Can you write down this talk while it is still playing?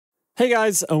Hey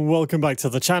guys, and welcome back to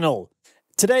the channel.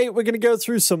 Today we're going to go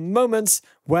through some moments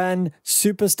when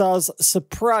superstars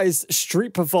surprised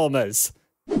street performers.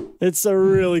 It's a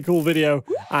really cool video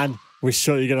and we're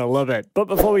sure you're going to love it. But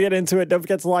before we get into it, don't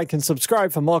forget to like and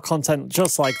subscribe for more content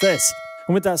just like this.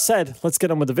 And with that said, let's get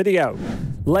on with the video.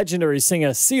 Legendary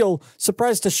singer Seal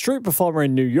surprised a street performer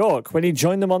in New York when he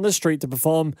joined them on the street to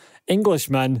perform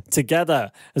Englishmen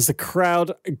together as the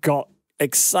crowd got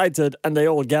excited and they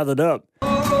all gathered up.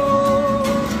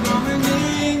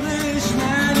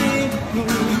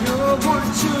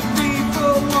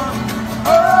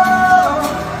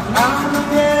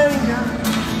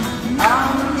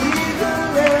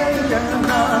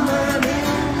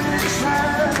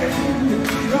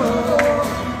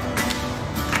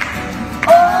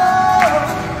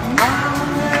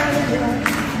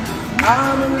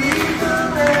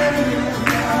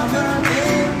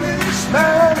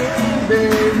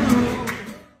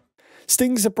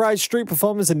 Sting surprised street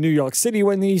performers in New York City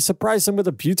when he surprised them with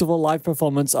a beautiful live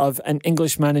performance of An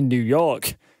Englishman in New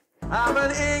York. I'm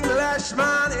an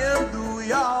Englishman in New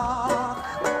York.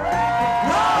 I'm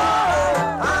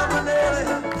an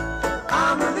alien.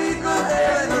 I'm a legal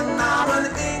alien. I'm an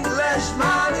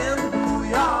Englishman in New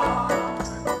York.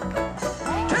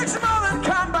 Takes more than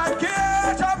combat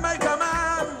gear to make a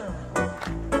man.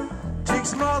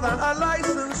 Takes more than a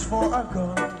license for a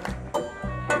gun.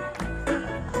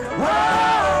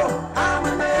 I'm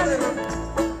an alien.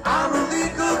 I'm a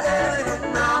legal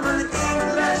alien. I'm an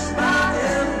Englishman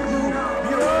in New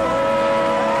York.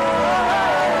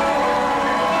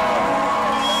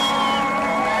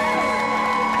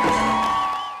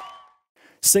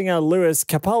 Singer Louis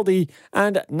Capaldi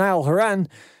and Niall Horan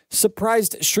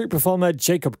surprised street performer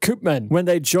Jacob Koopman when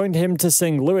they joined him to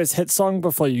sing Louis' hit song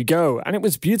Before You Go, and it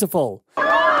was beautiful.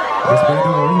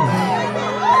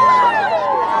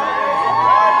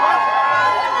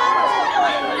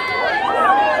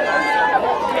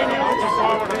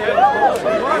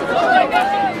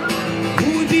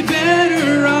 Who would be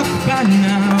better off by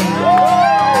now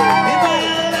if I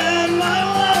let my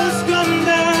walls come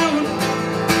down?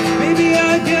 Maybe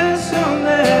I guess I'll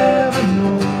never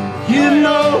know. You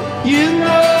know.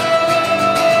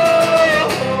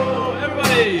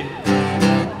 Everybody,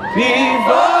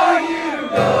 before you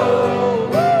go,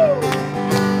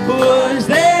 was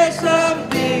there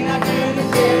something I could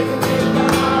have said to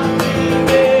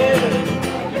make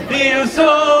my feel so?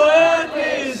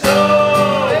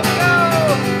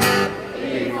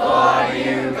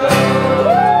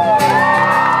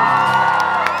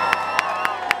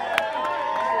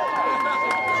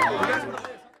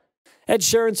 Ed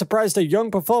Sheeran surprised a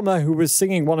young performer who was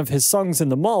singing one of his songs in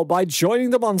the mall by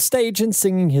joining them on stage and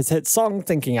singing his hit song,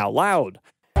 Thinking Out Loud.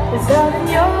 It's all in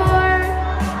your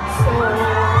soul.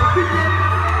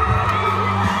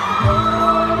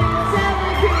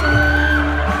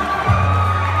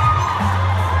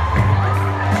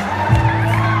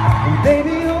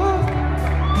 Baby, your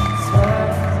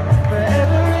smile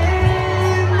forever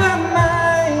in my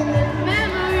mind.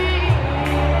 Memory.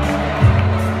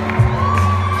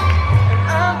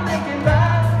 I'm thinking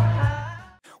about.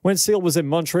 When Seal was in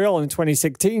Montreal in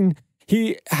 2016,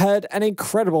 he heard an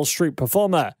incredible street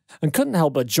performer and couldn't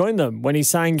help but join them when he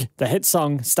sang the hit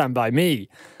song Stand By Me.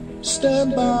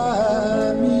 Stand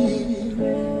by me.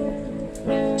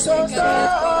 So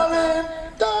darling,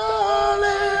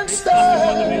 darling,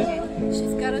 stand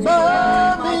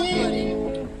by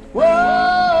me.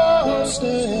 Whoa,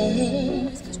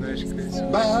 stand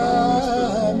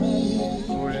by me.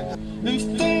 If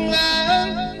the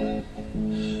land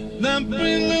that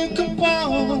we look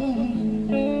upon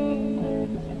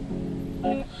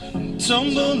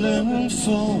tumble and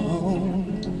fall,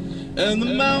 and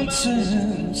the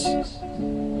mountains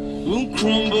will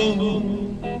crumble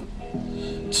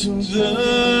to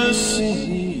the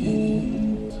sea.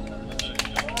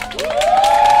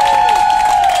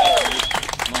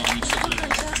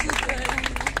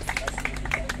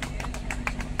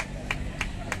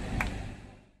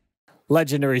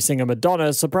 Legendary singer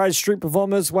Madonna surprised street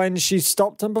performers when she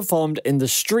stopped and performed in the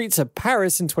streets of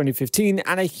Paris in 2015,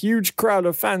 and a huge crowd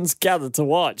of fans gathered to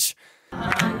watch.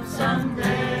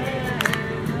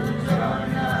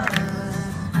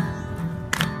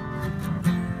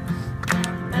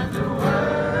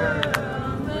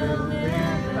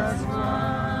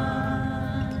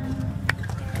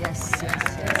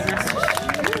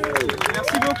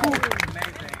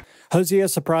 Hosier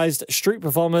surprised street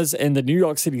performers in the New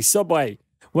York City subway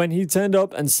when he turned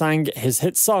up and sang his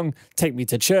hit song, Take Me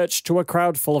to Church, to a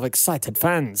crowd full of excited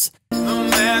fans. No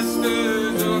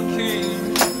masters or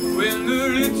kings, when the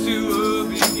ritual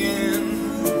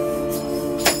begins,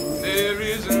 there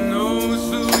is no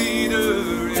sweeter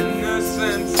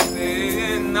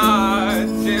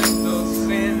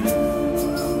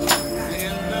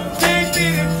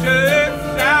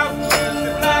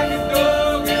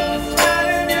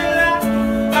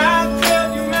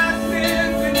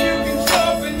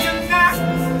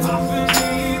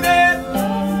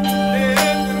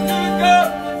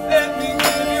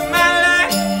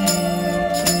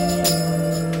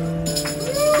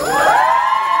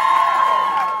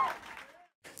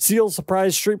Seal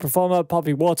surprised street performer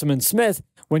Poppy Waterman-Smith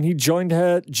when he joined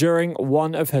her during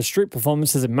one of her street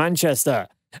performances in Manchester,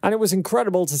 and it was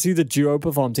incredible to see the duo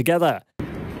perform together.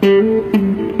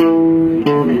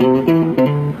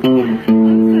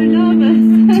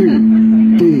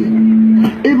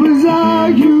 It was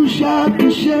I who shot the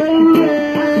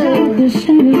sheriff,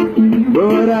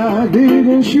 but I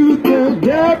didn't shoot the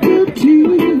deputy.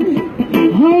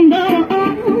 Oh no,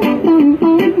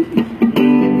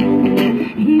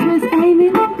 he was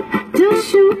aiming to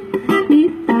shoot me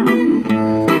down.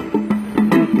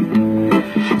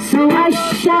 So I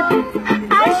shot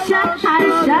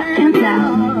him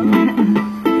down.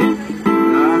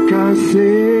 like I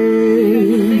said.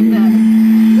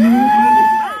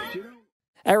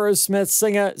 Aerosmith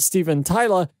singer Steven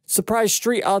Tyler surprised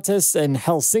street artists in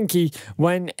Helsinki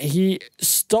when he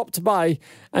stopped by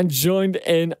and joined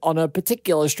in on a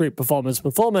particular street performer's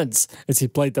performance as he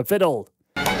played the fiddle.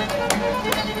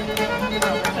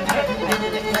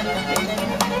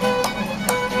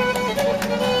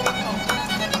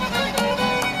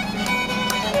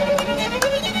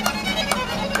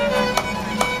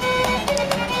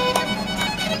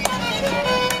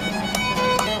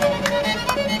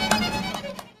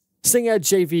 Singer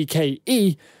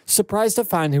JVKE surprised a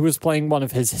fan who was playing one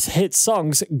of his hit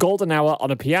songs, Golden Hour,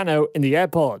 on a piano in the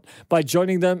airport by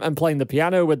joining them and playing the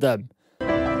piano with them.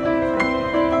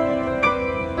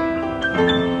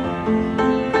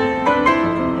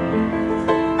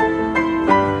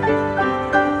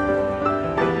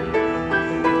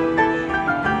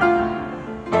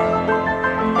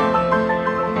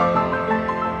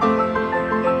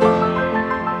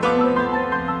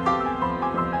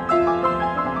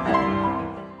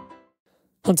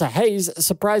 Hunter Hayes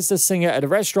surprised the singer at a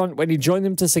restaurant when he joined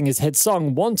them to sing his hit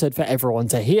song, Wanted, for everyone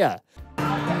to hear.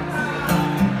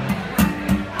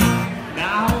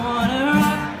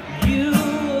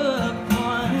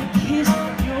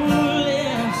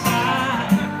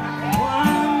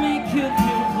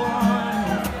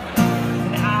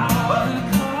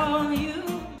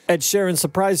 Ed Sheeran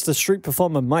surprised the street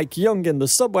performer Mike Young in the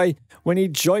subway when he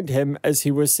joined him as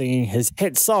he was singing his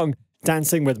hit song,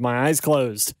 Dancing with My Eyes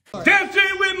Closed.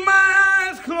 Dancing with my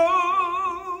eyes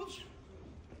closed.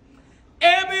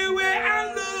 Everywhere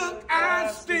I look, I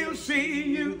still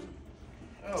see you.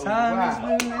 Time is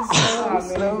moving so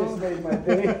slow. What's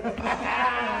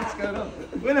going on?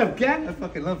 What up, gang? I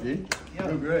fucking love you.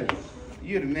 You're great.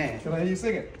 You're the man. Can I hear you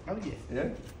sing it? Oh, yeah. Yeah?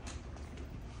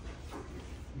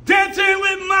 Dancing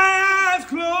with my eyes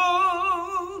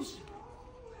closed.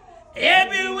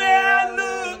 Everywhere I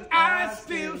look, I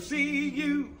still see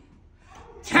you.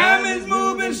 Time is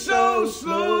moving so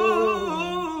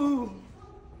slow.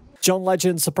 John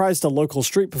Legend surprised a local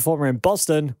street performer in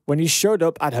Boston when he showed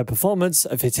up at her performance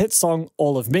of his hit song,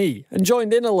 All of Me, and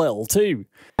joined in a little too.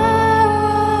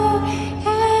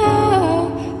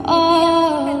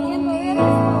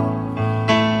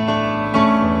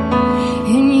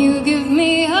 And you give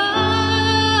me all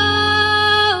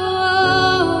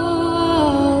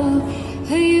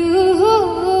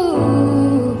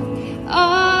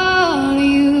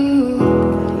you.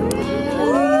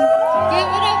 Give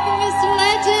it up for Mr.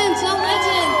 Legend, John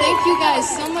Legend. Thank you guys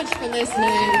so much for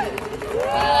listening.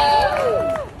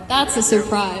 That's a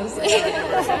surprise.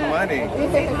 Money.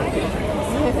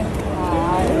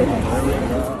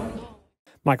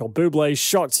 Michael Bublé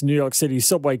shocked New York City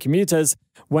subway commuters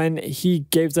when he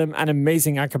gave them an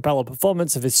amazing a cappella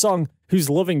performance of his song, Who's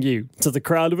Loving You, to the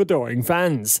crowd of adoring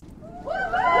fans.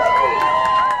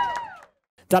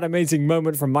 That amazing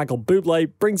moment from Michael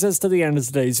Bublé brings us to the end of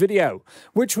today's video.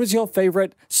 Which was your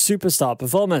favourite superstar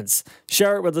performance?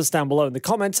 Share it with us down below in the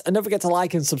comments, and don't forget to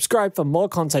like and subscribe for more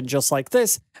content just like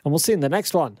this, and we'll see you in the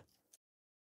next one.